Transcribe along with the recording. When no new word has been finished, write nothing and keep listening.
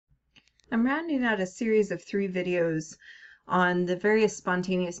I'm rounding out a series of 3 videos on the various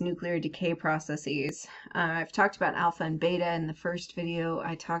spontaneous nuclear decay processes. I've talked about alpha and beta in the first video.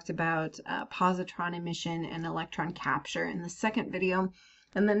 I talked about positron emission and electron capture in the second video.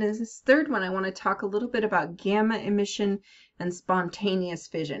 And then in this third one, I want to talk a little bit about gamma emission and spontaneous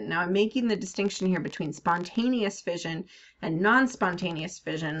fission. Now, I'm making the distinction here between spontaneous fission and non-spontaneous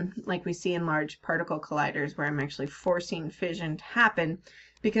fission, like we see in large particle colliders, where I'm actually forcing fission to happen,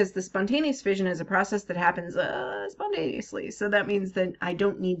 because the spontaneous fission is a process that happens spontaneously. So that means that I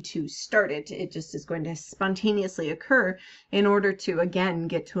don't need to start it. It just is going to spontaneously occur in order to, again,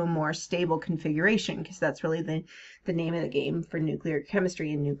 get to a more stable configuration, because that's really the name of the game for nuclear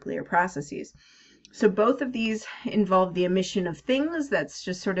chemistry and nuclear processes. So both of these involve the emission of things. That's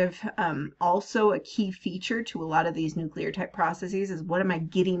just sort of also a key feature to a lot of these nuclear type processes, is what am I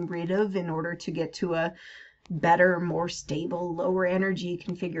getting rid of in order to get to a better, more stable, lower energy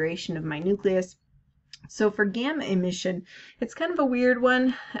configuration of my nucleus. So for gamma emission, it's kind of a weird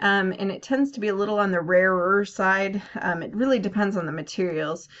one, and it tends to be a little on the rarer side. It really depends on the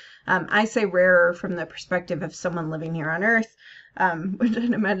materials. I say rarer from the perspective of someone living here on Earth, which I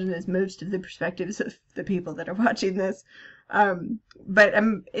imagine is most of the perspectives of the people that are watching this. But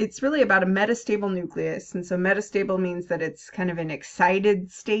it's really about a metastable nucleus, and so metastable means that it's kind of an excited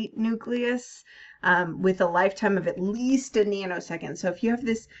state nucleus, with a lifetime of at least a nanosecond. So if you have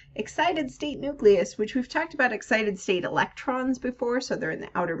this excited state nucleus, which we've talked about excited state electrons before, so they're in the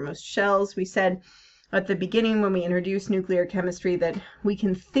outermost shells. We said at the beginning when we introduced nuclear chemistry that we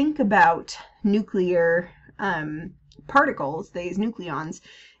can think about nuclear particles, these nucleons,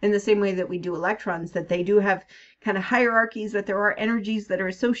 in the same way that we do electrons, that they do have kind of hierarchies, that there are energies that are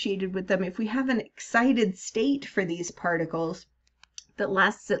associated with them. If we have an excited state for these particles that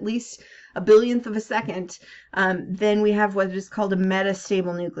lasts at least a billionth of a second, then we have what is called a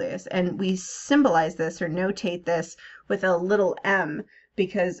metastable nucleus. And we symbolize this or notate this with a little m,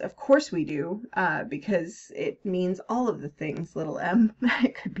 because of course we do, because it means all of the things, little m.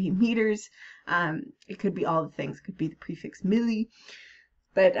 It could be meters, it could be all the things, it could be the prefix milli.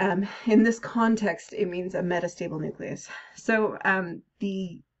 But in this context, it means a metastable nucleus. So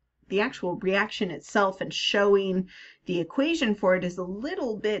the actual reaction itself and showing the equation for it is a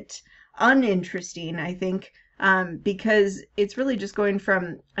little bit uninteresting, I think, because it's really just going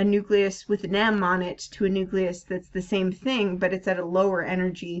from a nucleus with an M on it to a nucleus that's the same thing, but it's at a lower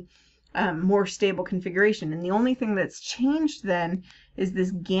energy, more stable configuration. And the only thing that's changed then is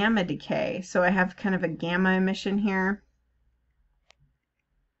this gamma decay. So I have kind of a gamma emission here.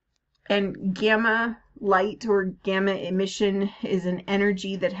 And gamma light or gamma emission is an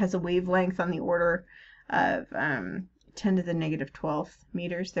energy that has a wavelength on the order of 10 to the negative 12th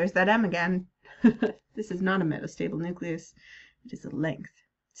meters. There's that M again. This is not a metastable nucleus. It is a length.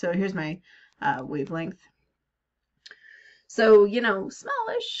 So here's my wavelength. So, you know,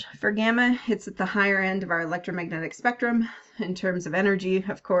 smallish for gamma. It's at the higher end of our electromagnetic spectrum in terms of energy,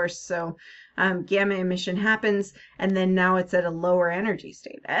 of course. So gamma emission happens, and then now it's at a lower energy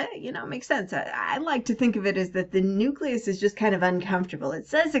state. You know, makes sense. I like to think of it as that the nucleus is just kind of uncomfortable. It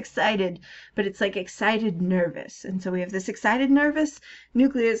says excited, but it's like excited nervous. And so we have this excited nervous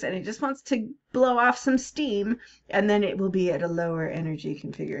nucleus, and it just wants to blow off some steam, and then it will be at a lower energy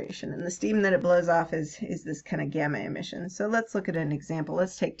configuration. And the steam that it blows off is this kind of gamma emission. So let's look at an example.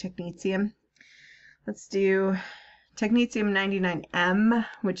 Let's take technetium. Let's do technetium 99M,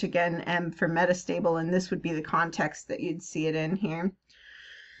 which again, M for metastable, and this would be the context that you'd see it in here.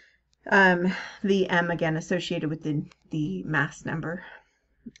 The M again associated with the mass number.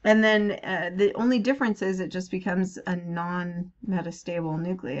 And then the only difference is it just becomes a non-metastable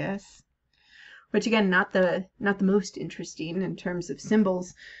nucleus, which again, not the most interesting in terms of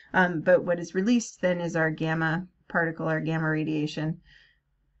symbols, but what is released then is our gamma particle, our gamma radiation.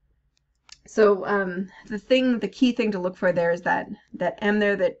 So the key thing to look for there is that M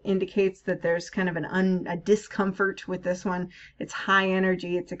there that indicates that there's kind of a discomfort with this one. It's high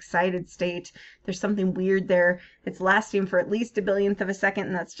energy, it's excited state. There's something weird there. It's lasting for at least a billionth of a second,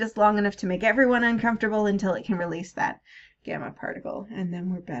 and that's just long enough to make everyone uncomfortable until it can release that gamma particle, and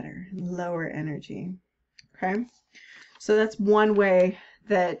then we're better, lower energy. Okay, so that's one way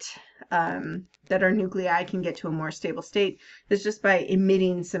that that our nuclei can get to a more stable state, is just by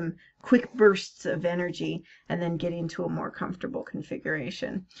emitting some quick bursts of energy and then getting to a more comfortable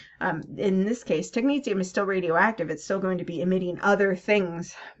configuration. In this case, technetium is still radioactive. It's still going to be emitting other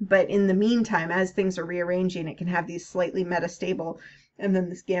things, but in the meantime, as things are rearranging, it can have these slightly metastable, and then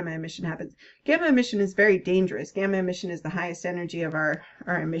this gamma emission happens. Gamma emission is very dangerous. Gamma emission is the highest energy of our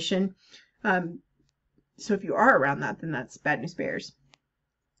emission. So if you are around that, then that's bad news bears.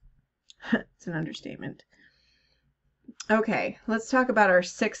 It's an understatement. Okay, let's talk about our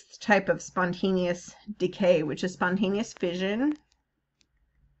sixth type of spontaneous decay, which is spontaneous fission.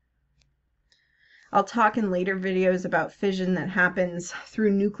 I'll talk in later videos about fission that happens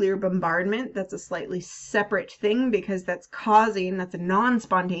through nuclear bombardment. That's a slightly separate thing because that's a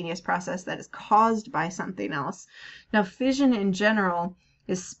non-spontaneous process that is caused by something else. Now, fission in general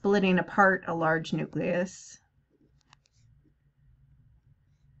is splitting apart a large nucleus.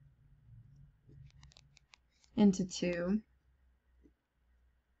 Into two.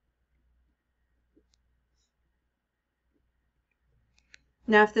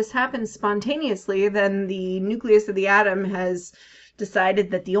 Now, if this happens spontaneously, then the nucleus of the atom has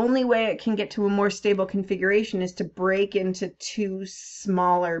decided that the only way it can get to a more stable configuration is to break into two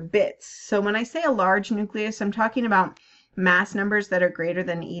smaller bits. So when I say a large nucleus, I'm talking about mass numbers that are greater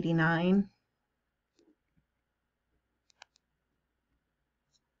than 89.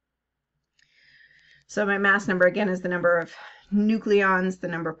 So my mass number, again, is the number of nucleons, the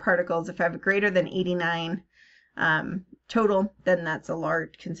number of particles. If I have greater than 89 total, then that's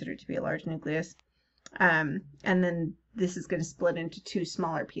considered to be a large nucleus. And then this is going to split into two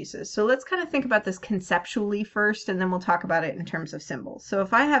smaller pieces. So let's kind of think about this conceptually first, and then we'll talk about it in terms of symbols. So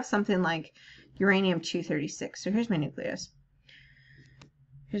if I have something like uranium-236, so here's my nucleus.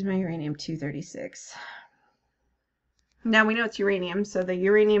 Here's my uranium-236. Now we know it's uranium, so the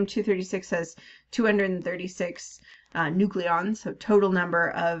uranium-236 has 236 nucleons, so total number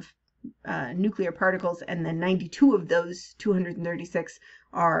of nuclear particles, and then 92 of those 236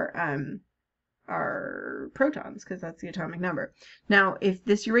 are protons, because that's the atomic number. Now, if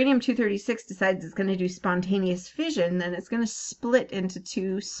this uranium-236 decides it's going to do spontaneous fission, then it's going to split into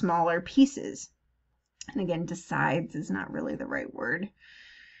two smaller pieces. And again, decides is not really the right word,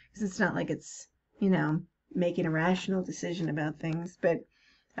 because it's not like it's, making a rational decision about things, but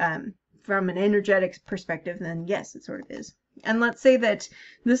from an energetic perspective, then yes, it sort of is. And let's say that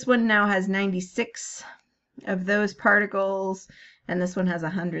this one now has 96 of those particles, and this one has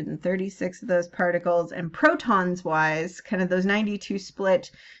 136 of those particles, and protons wise, kind of those 92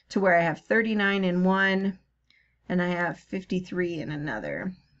 split to where I have 39 in one, and I have 53 in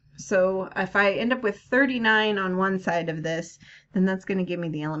another. So if I end up with 39 on one side of this, then that's going to give me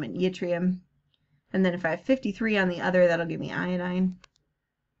the element yttrium. And then if I have 53 on the other, that'll give me iodine.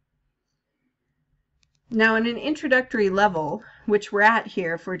 Now, in an introductory level, which we're at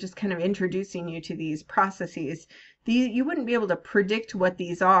here, if we're just kind of introducing you to these processes, you wouldn't be able to predict what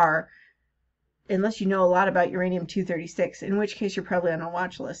these are unless you know a lot about uranium-236, in which case you're probably on a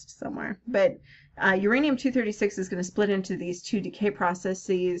watch list somewhere. But uranium-236 is going to split into these two decay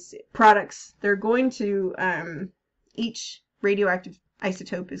processes, products. They're going to, each radioactive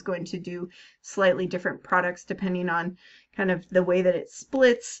isotope is going to do slightly different products depending on kind of the way that it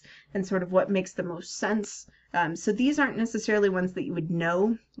splits and sort of what makes the most sense. So these aren't necessarily ones that you would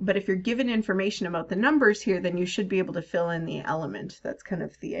know, but if you're given information about the numbers here, then you should be able to fill in the element. That's kind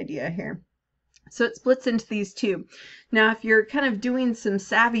of the idea here. So it splits into these two. Now, if you're kind of doing some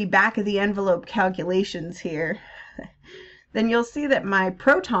savvy back of the envelope calculations here, then you'll see that my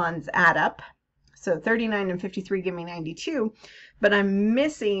protons add up. So 39 and 53 give me 92, but I'm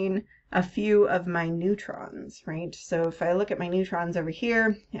missing a few of my neutrons, right? So if I look at my neutrons over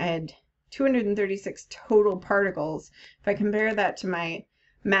here, I had 236 total particles. If I compare that to my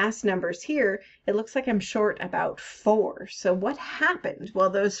mass numbers here, it looks like I'm short about 4. So what happened?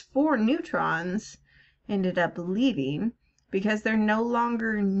 Well, those 4 neutrons ended up leaving because they're no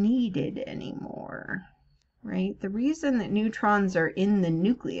longer needed anymore, right? The reason that neutrons are in the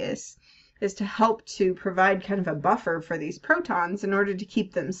nucleus is to help to provide kind of a buffer for these protons in order to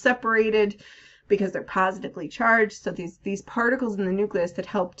keep them separated because they're positively charged. So these particles in the nucleus that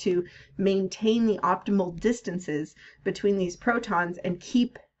help to maintain the optimal distances between these protons and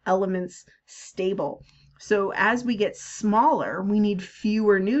keep elements stable. So as we get smaller, we need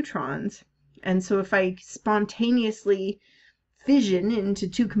fewer neutrons. And so if I spontaneously fission into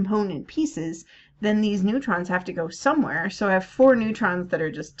two component pieces, then these neutrons have to go somewhere. So I have 4 neutrons that are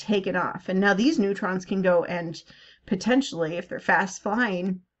just taken off. And now these neutrons can go and potentially, if they're fast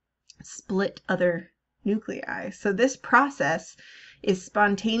flying, split other nuclei. So this process is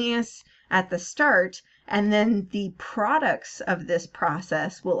spontaneous at the start, and then the products of this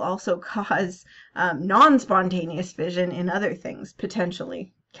process will also cause non-spontaneous fission in other things,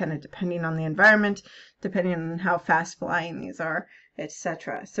 potentially, kind of depending on the environment, depending on how fast flying these are,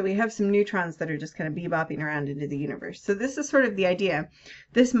 etc. So we have some neutrons that are just kind of bebopping around into the universe. So this is sort of the idea.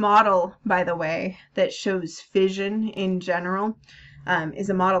 This model, by the way, that shows fission in general, is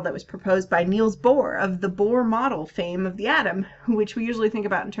a model that was proposed by Niels Bohr of the Bohr model fame of the atom, which we usually think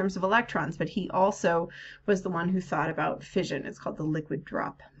about in terms of electrons, but he also was the one who thought about fission. It's called the liquid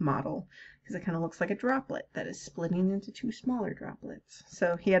drop model because it kind of looks like a droplet that is splitting into two smaller droplets.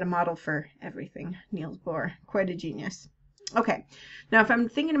 So he had a model for everything, Niels Bohr. Quite a genius. Okay, now if I'm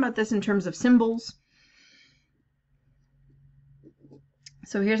thinking about this in terms of symbols,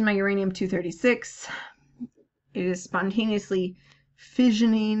 so here's my uranium-236. It is spontaneously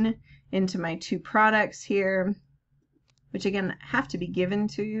fissioning into my two products here, which again have to be given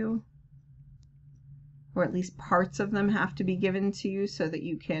to you, or at least parts of them have to be given to you so that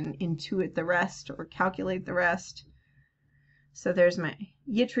you can intuit the rest or calculate the rest. So there's my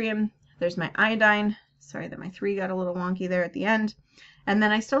yttrium, there's my iodine. Sorry that my 3 got a little wonky there at the end. And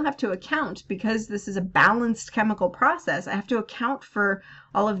then I still have to account, because this is a balanced chemical process, I have to account for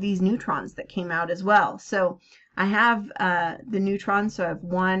all of these neutrons that came out as well. So I have the neutrons, so I have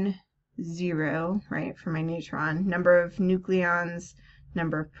 1, 0, right, for my neutron, number of nucleons,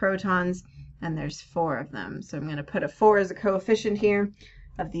 number of protons, and there's 4 of them. So I'm going to put a 4 as a coefficient here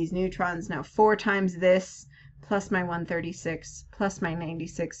of these neutrons. Now 4 times this plus my 136 plus my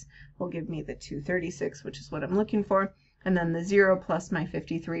 96 will give me the 236, which is what I'm looking for. And then the 0 plus my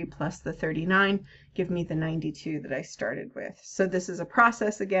 53 plus the 39 give me the 92 that I started with. So this is a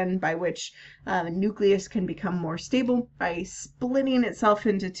process, again, by which the nucleus can become more stable by splitting itself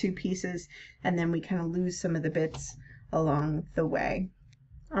into 2 pieces, and then we kind of lose some of the bits along the way.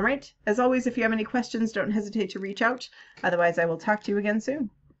 All right, as always, if you have any questions, don't hesitate to reach out. Otherwise, I will talk to you again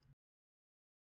soon.